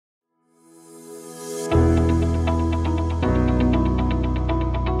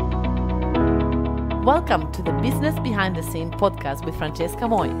Welcome to the Business Behind the Scene podcast with Francesca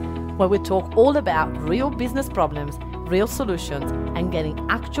Moi, where we talk all about real business problems, real solutions, and getting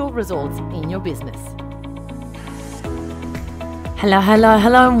actual results in your business. Hello,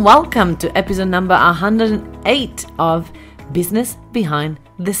 and welcome to episode number 108 of Business Behind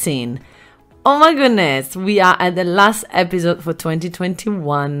the Scene. Oh my goodness, we are at the last episode for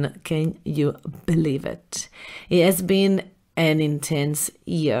 2021. Can you believe it? It has been an intense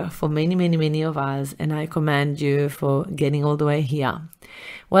year for many of us, and I commend you for getting all the way here.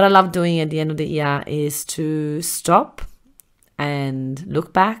 What I love doing at the end of the year is to stop and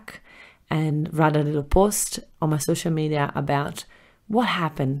look back and write a little post on my social media about what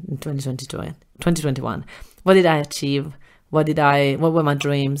happened in 2021. What did I achieve? What were my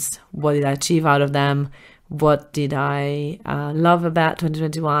dreams? What did I achieve out of them? What did I love about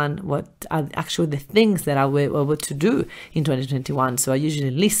 2021? What are actually the things that I were able to do in 2021? So I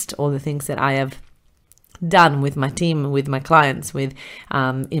usually list all the things that I have done with my team, with my clients, with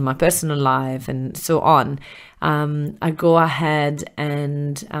in my personal life, and so on. I go ahead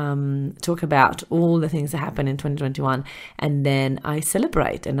and talk about all the things that happened in 2021, and then I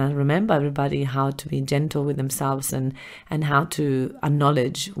celebrate and I remember everybody how to be gentle with themselves and how to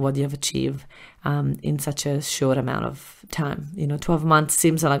acknowledge what you have achieved in such a short amount of time. 12 months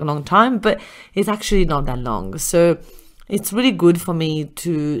seems like a long time, but it's actually not that long. So it's really good for me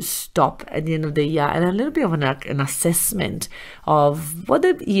to stop at the end of the year and a little bit of an assessment of what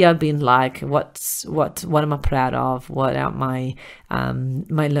the year been like, what am I proud of, what are my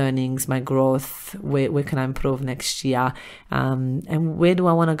learnings, my growth, where can I improve next year, and where do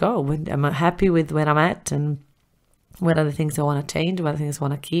I want to go? Am I happy with where I'm at, and what are the things I want to change? What are the things I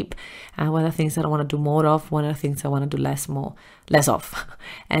want to keep? What are the things that I want to do more of? What are the things I want to do less of?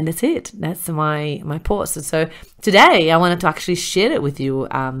 And that's it. That's my post. And so today I wanted to actually share it with you,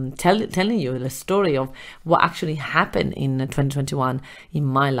 telling you the story of what actually happened in 2021 in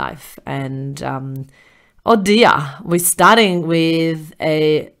my life. And oh dear, we're starting with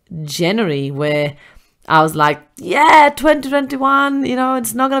a January where I was like, yeah, 2021,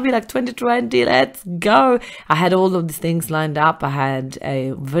 it's not going to be like 2020. Let's go. I had all of these things lined up. I had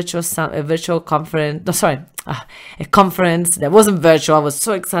a virtual conference. A conference that wasn't virtual. I was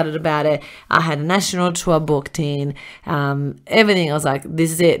so excited about it. I had a national tour booked in. Everything. I was like,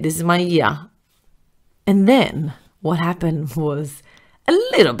 this is it. This is my year. And then what happened was a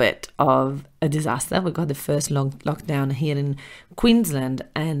little bit of a disaster. We got the first lockdown here in Queensland.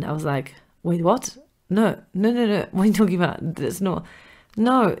 And I was like, wait, what? No. What are you talking about?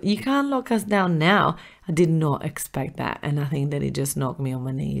 No, you can't lock us down now. I did not expect that. And I think that it just knocked me on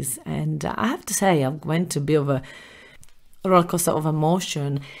my knees. And I have to say, I went to a bit of a roller coaster of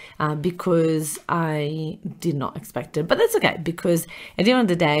emotion because I did not expect it. But that's okay, because at the end of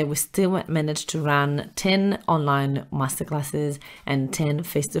the day, we still managed to run 10 online masterclasses and 10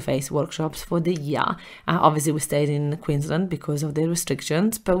 face-to-face workshops for the year. Obviously, we stayed in Queensland because of the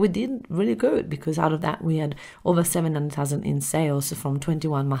restrictions, but we did really good because out of that, we had over 700,000 in sales from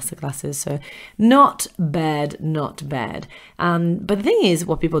 21 masterclasses. So not bad. But the thing is,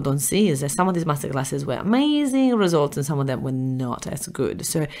 what people don't see is that some of these masterclasses were amazing results and some of them were not as good.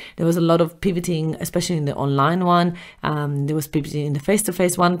 So there was a lot of pivoting, especially in the online one. There was pivoting in the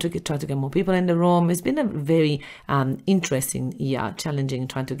face-to-face one to try to get more people in the room. It's been a very interesting year, challenging,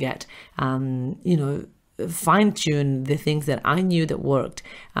 trying to get, fine-tune the things that I knew that worked.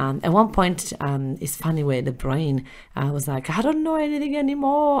 At one point, it's funny where the brain was like, I don't know anything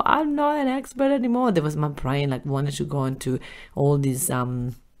anymore. I'm not an expert anymore. There was my brain wanted to go into all these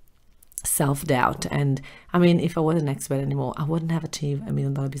self-doubt. And I mean, if I wasn't an expert anymore, I wouldn't have achieved $1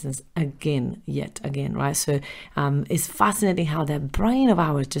 million business yet again, right? So it's fascinating how that brain of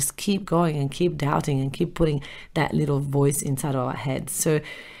ours just keep going and keep doubting and keep putting that little voice inside of our heads. So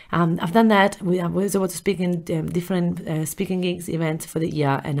I've done that. I was able to speak in different speaking gigs, events for the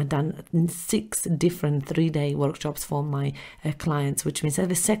year, and I've done 6 different 3-day workshops for my clients, which means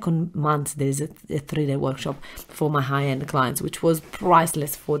every second month there's a 3-day workshop for my high-end clients, which was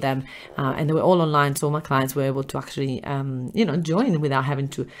priceless for them. And they were all online, so my clients were able to actually, join without having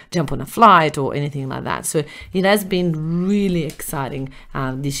to jump on a flight or anything like that. So it has been really exciting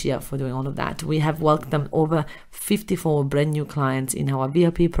this year for doing all of that. We have welcomed over 54 brand new clients in our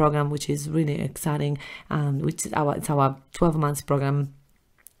VIP program, which is really exciting. It's our 12 months program.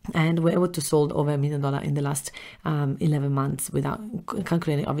 And we're able to sold over $1 million in the last 11 months without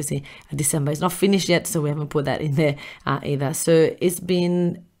calculating. Obviously, December is not finished yet, so we haven't put that in there either. So it's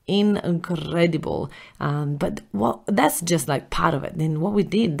been incredible. But that's just like part of it. Then what we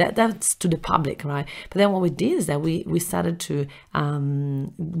did, that's to the public, right? But then what we did is that we started to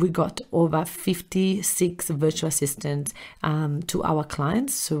we got over 56 virtual assistants to our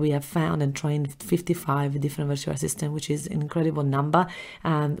clients. So we have found and trained 55 different virtual assistants, which is an incredible number.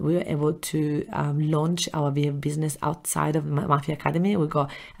 We were able to launch our VA business outside of Mafia Academy. We got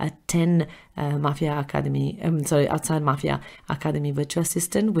 10 Mafia Academy, outside Mafia Academy virtual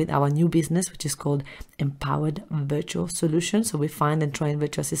assistant with our new business, which is called Empowered Virtual Solutions. So we find and train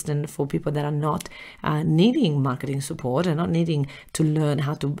virtual assistant for people that are not needing marketing support and not needing to learn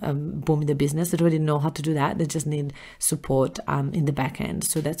how to boom the business. They already know how to do that. They just need support in the back end.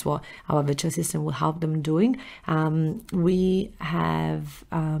 So that's what our virtual assistant will help them doing. We have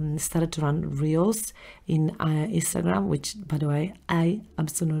started to run reels in Instagram, which, by the way, I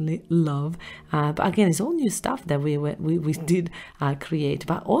absolutely love. But again, it's all new stuff that we did create.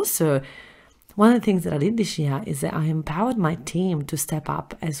 But also, one of the things that I did this year is that I empowered my team to step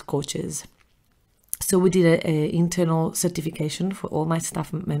up as coaches. So we did an internal certification for all my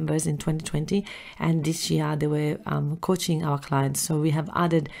staff members in 2020, and this year they were coaching our clients. So we have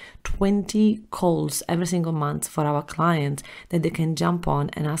added 20 calls every single month for our clients that they can jump on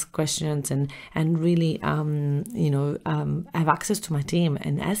and ask questions and really have access to my team.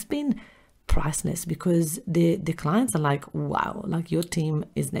 And it has been priceless because the clients are like, wow, like your team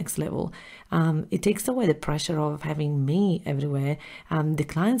is next level. It takes away the pressure of having me everywhere. The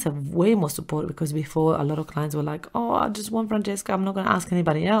clients have way more support, because before a lot of clients were like, oh, I just want Francesca, I'm not going to ask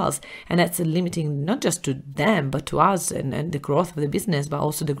anybody else. And that's limiting not just to them, but to us and the growth of the business, but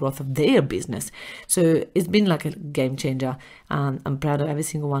also the growth of their business. So it's been like a game changer. I'm proud of every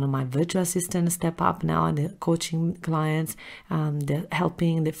single one of my virtual assistants step up now, and they're coaching clients. They're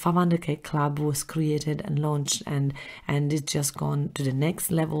helping. The 500K Club was created and launched, and it's just gone to the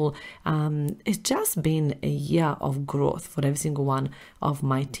next level. It's just been a year of growth for every single one of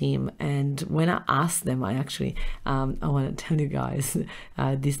my team. And when I asked them, I actually I want to tell you guys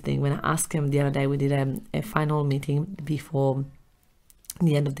this thing. When I asked them the other day, we did a final meeting before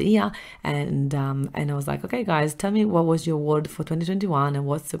the end of the year, and I was like, okay guys, tell me what was your word for 2021 and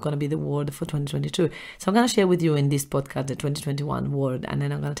what's going to be the word for 2022. So I'm going to share with you in this podcast the 2021 word, and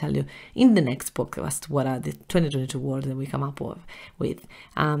then I'm going to tell you in the next podcast what are the 2022 words that we come up with. We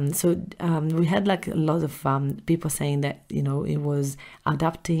had like a lot of people saying that, you know, it was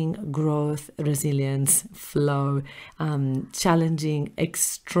adapting, growth, resilience, flow, challenging,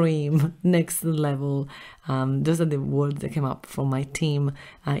 extreme, next level. Those are the words that came up from my team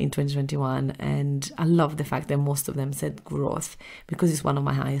in 2021, and I love the fact that most of them said growth, because it's one of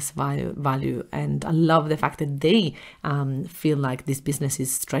my highest value, and I love the fact that they feel like this business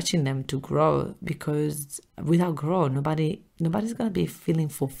is stretching them to grow, because without growth, nobody's going to be feeling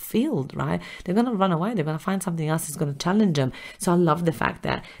fulfilled, right? They're going to run away. They're going to find something else that's going to challenge them. So I love the fact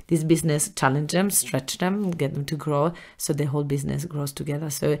that this business challenge them, stretch them, get them to grow, so the whole business grows together.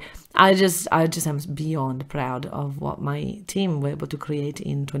 So I just am beyond proud of what my team were able to create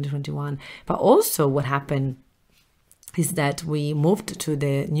in 2021. But also what happened is that we moved to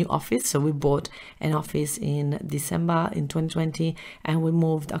the new office. So we bought an office in December in 2020, and we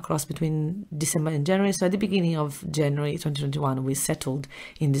moved across between December and January. So at the beginning of January 2021, we settled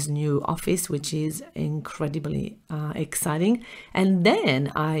in this new office, which is incredibly exciting. And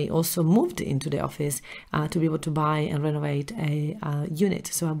then I also moved into the office to be able to buy and renovate a unit.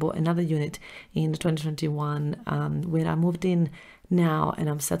 So I bought another unit in 2021 where I moved in now, and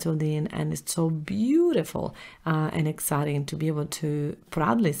I'm settled in, and it's so beautiful and exciting to be able to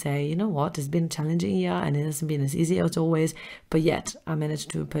proudly say, you know what, it's been a challenging year and it hasn't been as easy as always, but yet I managed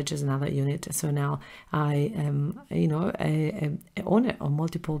to purchase another unit. So now I am, a owner of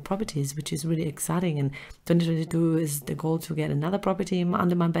multiple properties, which is really exciting. And 2022 is the goal to get another property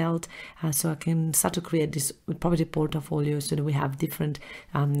under my belt, so I can start to create this property portfolio, so that we have different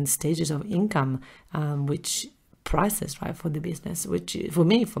stages of income, which prices right for the business, which for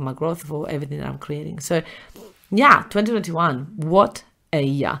me, for my growth, for everything that I'm creating. So yeah, 2021, what a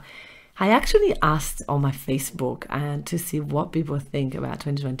year. I actually asked on my Facebook and to see what people think about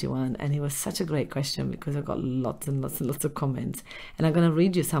 2021, and it was such a great question because I got lots and lots and lots of comments, and I'm going to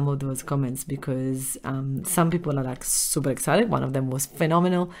read you some of those comments because some people are like super excited. One of them was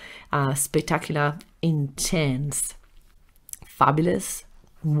phenomenal, spectacular, intense, fabulous,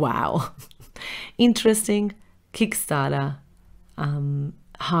 wow, interesting, Kickstarter,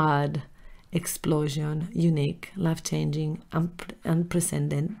 hard, explosion, unique, life-changing,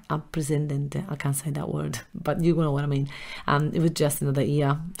 unprecedented, I can't say that word, but you know what I mean. It was just another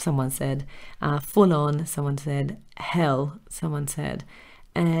year, someone said. Full on, someone said. Hell, someone said.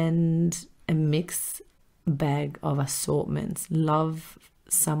 and a mixed bag of assortments. Love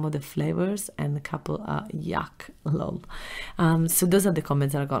some of the flavors and a couple are yuck, lol. So those are the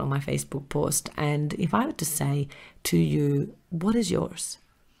comments that I got on my Facebook post. And if I were to say to you, what is yours?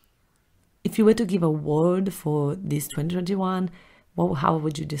 If you were to give a word for this 2021, how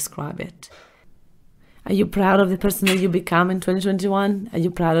would you describe it? Are you proud of the person that you become in 2021? Are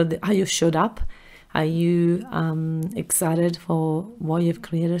you proud of how you showed up? Are you excited for what you've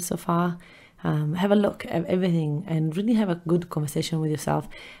created so far? Have a look at everything and really have a good conversation with yourself.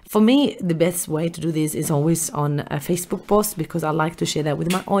 For me, the best way to do this is always on a Facebook post, because I like to share that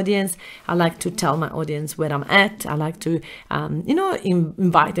with my audience. I like to tell my audience where I'm at. I like to,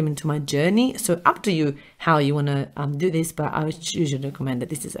 invite them into my journey. So up to you how you want to do this, but I would usually recommend that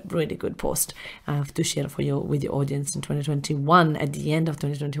this is a really good post to share with your audience in 2021, at the end of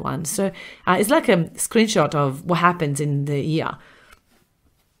 2021. So it's like a screenshot of what happens in the year.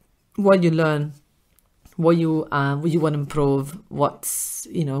 What you learn, what you want to improve, what's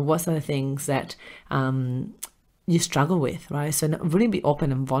are the things that you struggle with, right? So really be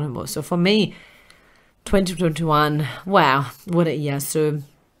open and vulnerable. So for me, 2021, wow, what a year. So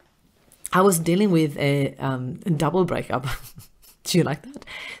I was dealing with a double breakup. Do you like that?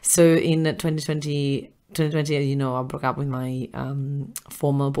 So in 2020, I broke up with my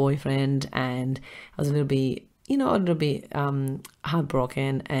former boyfriend, and I was a little bit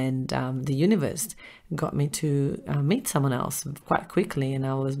heartbroken, and the universe got me to meet someone else quite quickly, and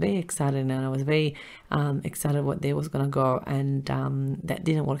I was very excited, and I was very excited what day was going to go, and that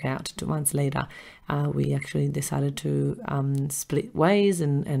didn't work out. 2 months later, we actually decided to split ways,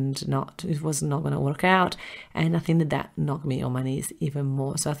 and it was not going to work out, and I think that knocked me on my knees even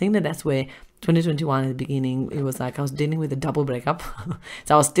more. So I think that's where 2021 at the beginning, it was like I was dealing with a double breakup.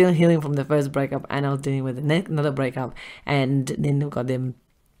 So I was still healing from the first breakup, and I was dealing with another breakup, and then we got them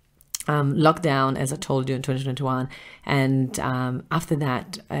lockdown, as I told you, in 2021, and after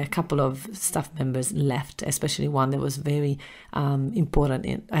that a couple of staff members left, especially one that was very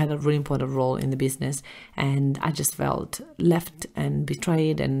important. I had a really important role in the business, and I just felt left and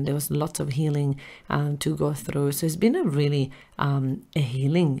betrayed, and there was lots of healing to go through. So it's been a really a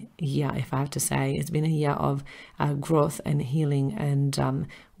healing year, if I have to say. It's been a year of growth and healing, and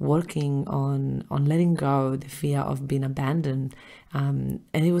working on letting go the fear of being abandoned, and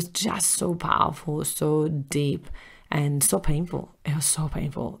it was just so powerful, so deep, and so painful. It was so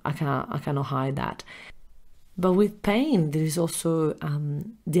painful. I cannot hide that. But with pain, there is also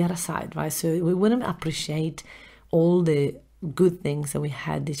the other side, right? So we wouldn't appreciate all the good things that we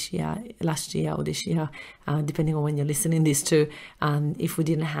had last year or this year, depending on when you're listening this to, if we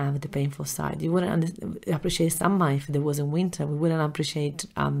didn't have the painful side. You wouldn't appreciate summer if there wasn't winter. We wouldn't appreciate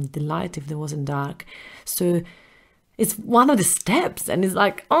the light if there wasn't dark. So it's one of the steps, and it's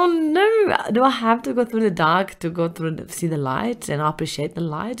like, oh no, do I have to go through the dark to see the light and appreciate the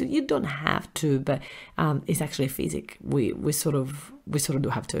light? You don't have to, but it's actually physics. We sort of do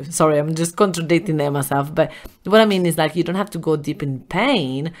have to. Sorry, I'm just contradicting there myself, but what I mean is, like, you don't have to go deep in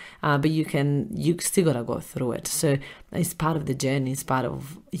pain, but you still gotta go through it. So it's part of the journey. It's part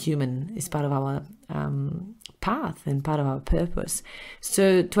of it's part of our path and part of our purpose.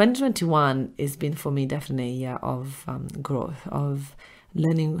 So 2021 has been for me definitely a year of growth, of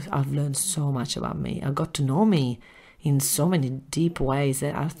learning. I've learned so much about me. I got to know me in so many deep ways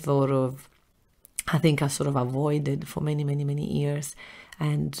that I think I sort of avoided for many, many, many years,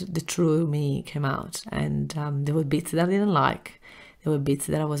 and the true me came out. And there were bits that I didn't like. There were bits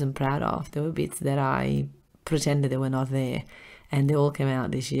that I wasn't proud of. There were bits that I pretended they were not there. And they all came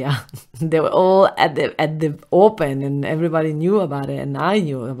out this year. They were all at the open, and everybody knew about it, and I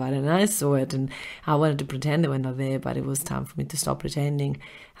knew about it, and I saw it, and I wanted to pretend they were not there, but it was time for me to stop pretending.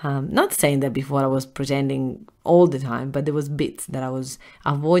 Not saying that before I was pretending all the time, but there was bits that I was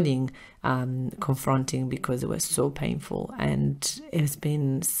avoiding confronting because it was so painful, and it's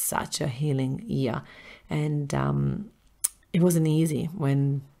been such a healing year. And it wasn't easy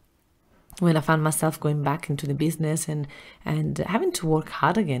when I found myself going back into the business and having to work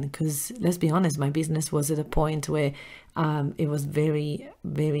hard again, because let's be honest, my business was at a point where it was very,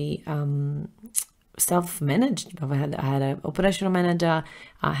 very self-managed. I had an operational manager.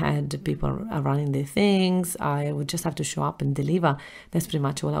 I had people running their things. I would just have to show up and deliver. That's pretty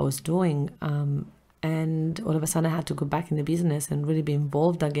much all I was doing. And all of a sudden I had to go back in the business and really be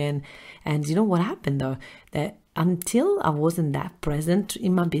involved again. And you know what happened though? That until I wasn't that present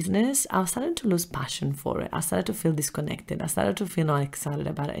in my business, I started to lose passion for it. I started to feel disconnected. I started to feel not excited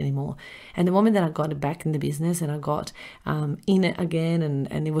about it anymore. And the moment that I got back in the business and I got in it again,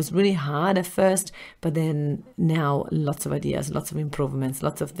 and it was really hard at first, but then now lots of ideas, lots of improvements,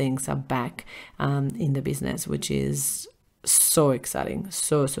 lots of things are back in the business, which is so exciting,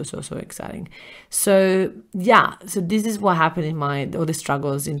 so exciting. So yeah, so this is what happened in all the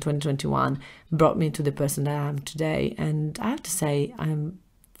struggles in 2021 brought me to the person that I am today. And I have to say, I'm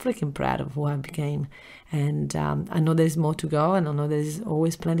freaking proud of who I became. And I know there's more to go, and I know there's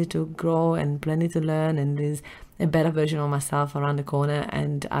always plenty to grow and plenty to learn, and there's a better version of myself around the corner,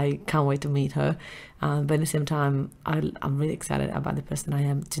 and I can't wait to meet her. But at the same time, I'm really excited about the person I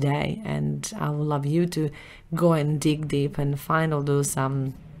am today, and I would love you to go and dig deep and find all those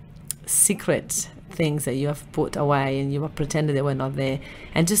secret things that you have put away and you have pretended they were not there,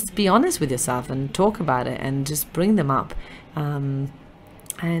 and just be honest with yourself and talk about it and just bring them up.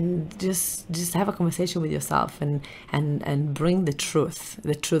 And just have a conversation with yourself and bring the truth.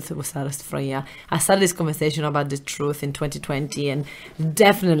 The truth will set us free. I started this conversation about the truth in 2020, and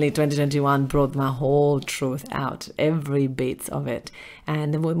definitely 2021 brought my whole truth out, every bit of it.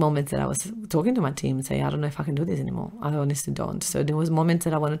 And there were moments that I was talking to my team and saying, I don't know if I can do this anymore. I honestly don't. So there was moments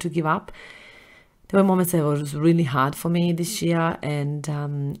that I wanted to give up. There were moments that it was really hard for me this year, and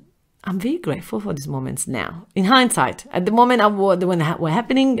I'm very grateful for these moments now. In hindsight, at the moment when they were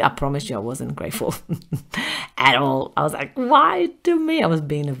happening, I promise you I wasn't grateful at all. I was like, why to me? I was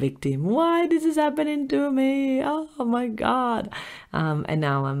being a victim. Why this is happening to me? Oh my God. And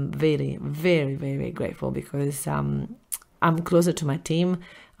now I'm very, very, very, very grateful because I'm closer to my team.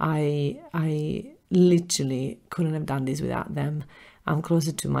 I literally couldn't have done this without them. I'm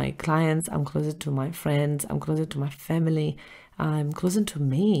closer to my clients. I'm closer to my friends. I'm closer to my family. I'm closer to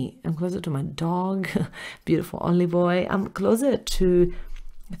me. I'm closer to my dog, beautiful only boy. I'm closer to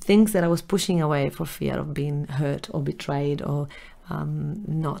things that I was pushing away for fear of being hurt or betrayed or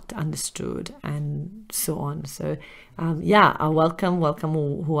not understood and so on. So yeah, I welcome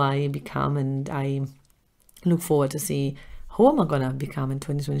who I become, and I look forward to see who am I going to become in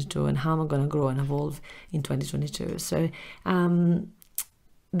 2022 and how am I going to grow and evolve in 2022. So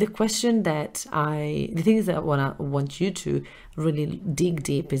the things that I want you to really dig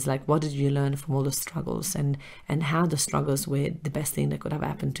deep is like, what did you learn from all the struggles, and how the struggles were the best thing that could have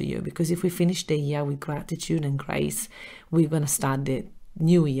happened to you? Because if we finish the year with gratitude and grace, we're going to start the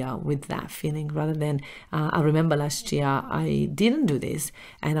new year with that feeling, rather than I remember last year I didn't do this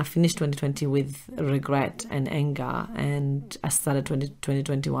and I finished 2020 with regret and anger, and I started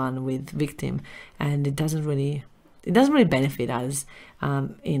 2021 with victim, and it doesn't really benefit us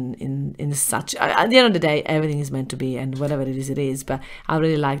in such. At the end of the day, everything is meant to be, and whatever it is. But I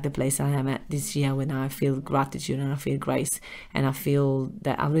really like the place I am at this year, when I feel gratitude and I feel grace, and I feel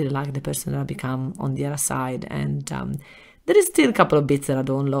that I really like the person that I become on the other side. And there is still a couple of bits that I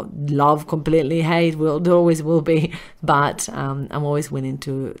don't love completely. Hey, there always will be, but I'm always willing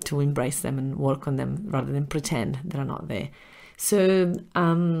to embrace them and work on them rather than pretend that are not there. So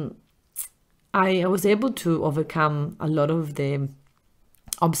I was able to overcome a lot of the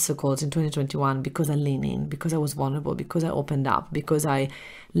obstacles in 2021 because I leaned in, because I was vulnerable, because I opened up, because I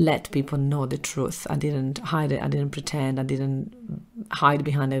let people know the truth. I didn't hide it. I didn't pretend. I didn't hide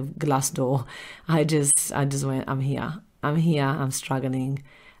behind a glass door. I just went, I'm here. I'm struggling.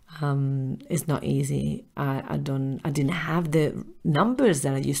 It's not easy. I didn't have the numbers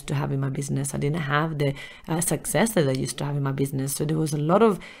that I used to have in my business. I didn't have the success that I used to have in my business. So there was a lot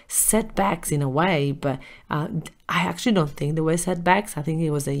of setbacks in a way, but I actually don't think there were setbacks. I think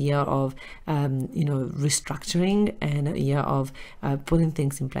it was a year of restructuring, and a year of putting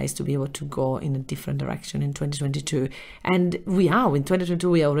things in place to be able to go in a different direction in 2022. And in 2022,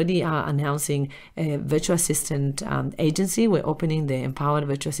 we already are announcing a virtual assistant agency. We're opening the Empowered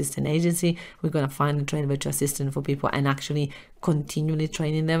Virtual Assistant Agency. We're going to find and train virtual assistant for people, and actually continually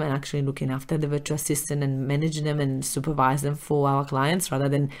training them and actually looking after the virtual assistant and managing them and supervise them for our clients, rather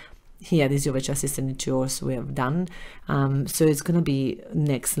than here, this is your virtual assistant, it's yours, we have done. So it's going to be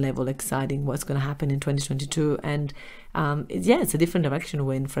next level exciting what's going to happen in 2022. And it's a different direction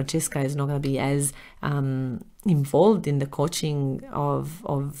when Francesca is not going to be as involved in the coaching of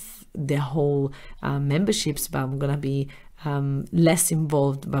the whole memberships, but I'm going to be less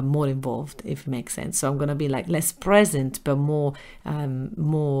involved but more involved, if it makes sense. So I'm going to be like less present but more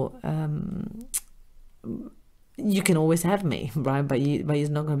you can always have me, right? But it's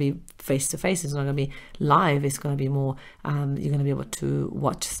not going to be face to face. It's not going to be live. It's going to be more, you're going to be able to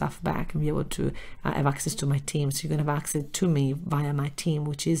watch stuff back and be able to have access to my team. So you're going to have access to me via my team,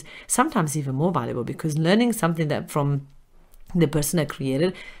 which is sometimes even more valuable, because learning something that from the person that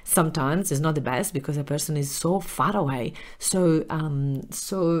created sometimes is not the best, because the person is so far away. So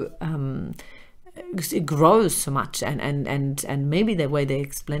it grows so much, and maybe the way they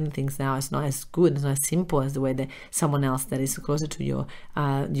explain things now is not as good, it's not as simple as the way that someone else that is closer to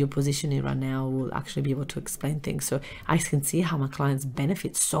your positioning right now will actually be able to explain things. So I can see how my clients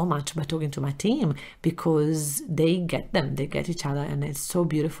benefit so much by talking to my team, because they get each other, and it's so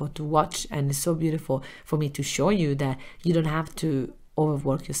beautiful to watch, and it's so beautiful for me to show you that you don't have to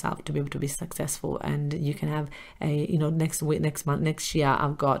overwork yourself to be able to be successful. And you can have a, next week, next month, next year,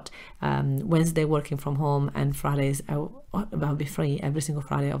 I've got Wednesday working from home, and Fridays I'll be free every single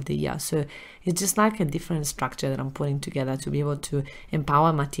Friday of the year. So it's just like a different structure that I'm putting together to be able to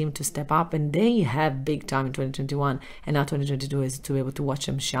empower my team to step up. And they have big time in 2021, and now 2022 is to be able to watch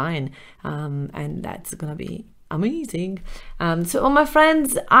them shine, and that's gonna be amazing. So all my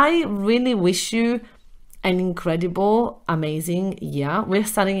friends, I really wish you an incredible, amazing year. We're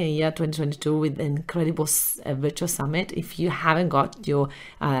starting a year 2022 with an incredible virtual summit. If you haven't got your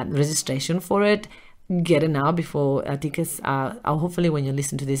registration for it, get it now before tickets are, hopefully when you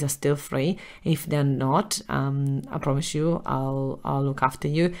listen to this, are still free. If they're not, I promise you I'll look after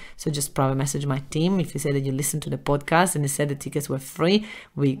you. So just private message my team. If you say that you listened to the podcast and they said the tickets were free,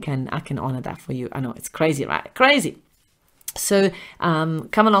 I can honor that for you. I know it's crazy, right? Crazy. So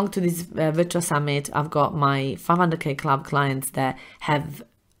come along to this virtual summit. I've got my 500k club clients that have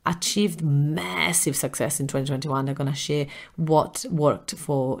achieved massive success in 2021. They're going to share what worked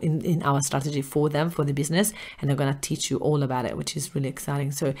in our strategy for them, for the business, and they're going to teach you all about it, which is really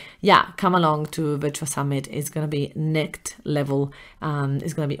exciting. So yeah, come along to virtual summit. It's going to be next level.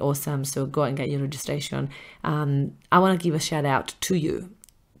 It's going to be awesome. So go and get your registration. I want to give a shout out to you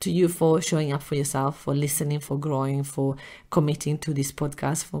for showing up for yourself, for listening, for growing, for committing to this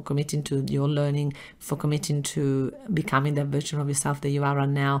podcast, for committing to your learning, for committing to becoming the version of yourself that you are right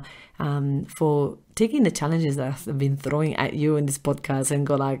now, for taking the challenges that I've been throwing at you in this podcast and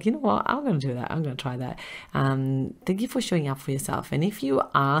go like, you know what, I'm going to do that. I'm going to try that. Thank you for showing up for yourself. And if you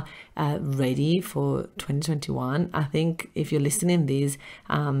are ready for 2021, I think if you're listening this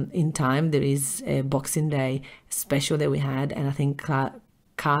in time, there is a Boxing Day special that we had, and I think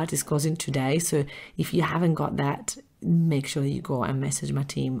card is closing today. So if you haven't got that, make sure you go and message my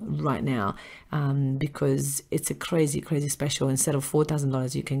team right now, because it's a crazy special. Instead of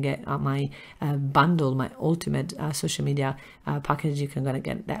 $4,000, you can get my bundle, my ultimate social media package. You can gonna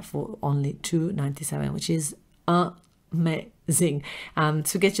get that for only $297, which is amazing.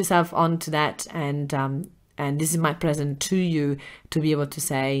 So get yourself onto that, and this is my present to you, to be able to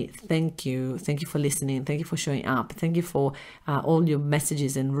say thank you for listening, thank you for showing up, thank you for all your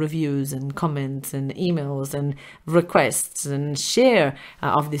messages and reviews and comments and emails and requests and share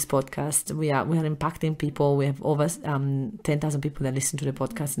of this podcast. We are impacting people. We have over 10,000 people that listen to the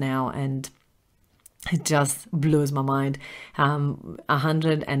podcast now, and it just blows my mind.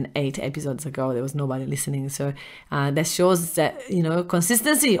 108 episodes ago, there was nobody listening. So that shows that,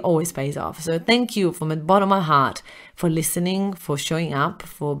 consistency always pays off. So thank you from the bottom of my heart for listening, for showing up,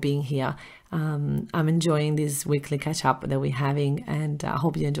 for being here. I'm enjoying this weekly catch up that we're having, and I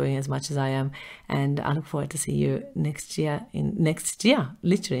hope you're enjoying as much as I am. And I look forward to see you next year,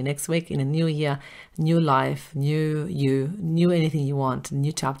 literally next week, in a new year, new life, new you, new anything you want,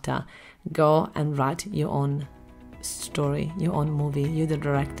 new chapter. Go and write your own story, your own movie. You're the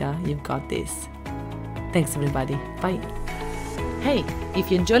director. You've got this. Thanks, everybody. Bye. Hey,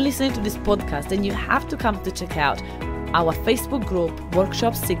 if you enjoy listening to this podcast, then you have to come to check out our Facebook group,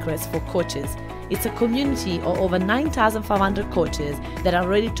 Workshop Secrets for Coaches. It's a community of over 9,500 coaches that are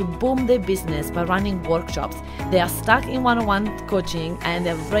ready to boom their business by running workshops. They are stuck in one-on-one coaching, and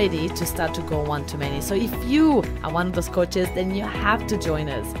they're ready to start to go one-to-many. So if you are one of those coaches, then you have to join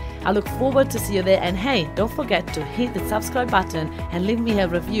us. I look forward to see you there. And hey, don't forget to hit the subscribe button and leave me a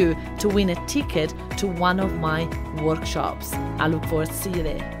review to win a ticket to one of my workshops. I look forward to see you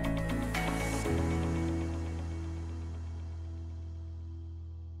there.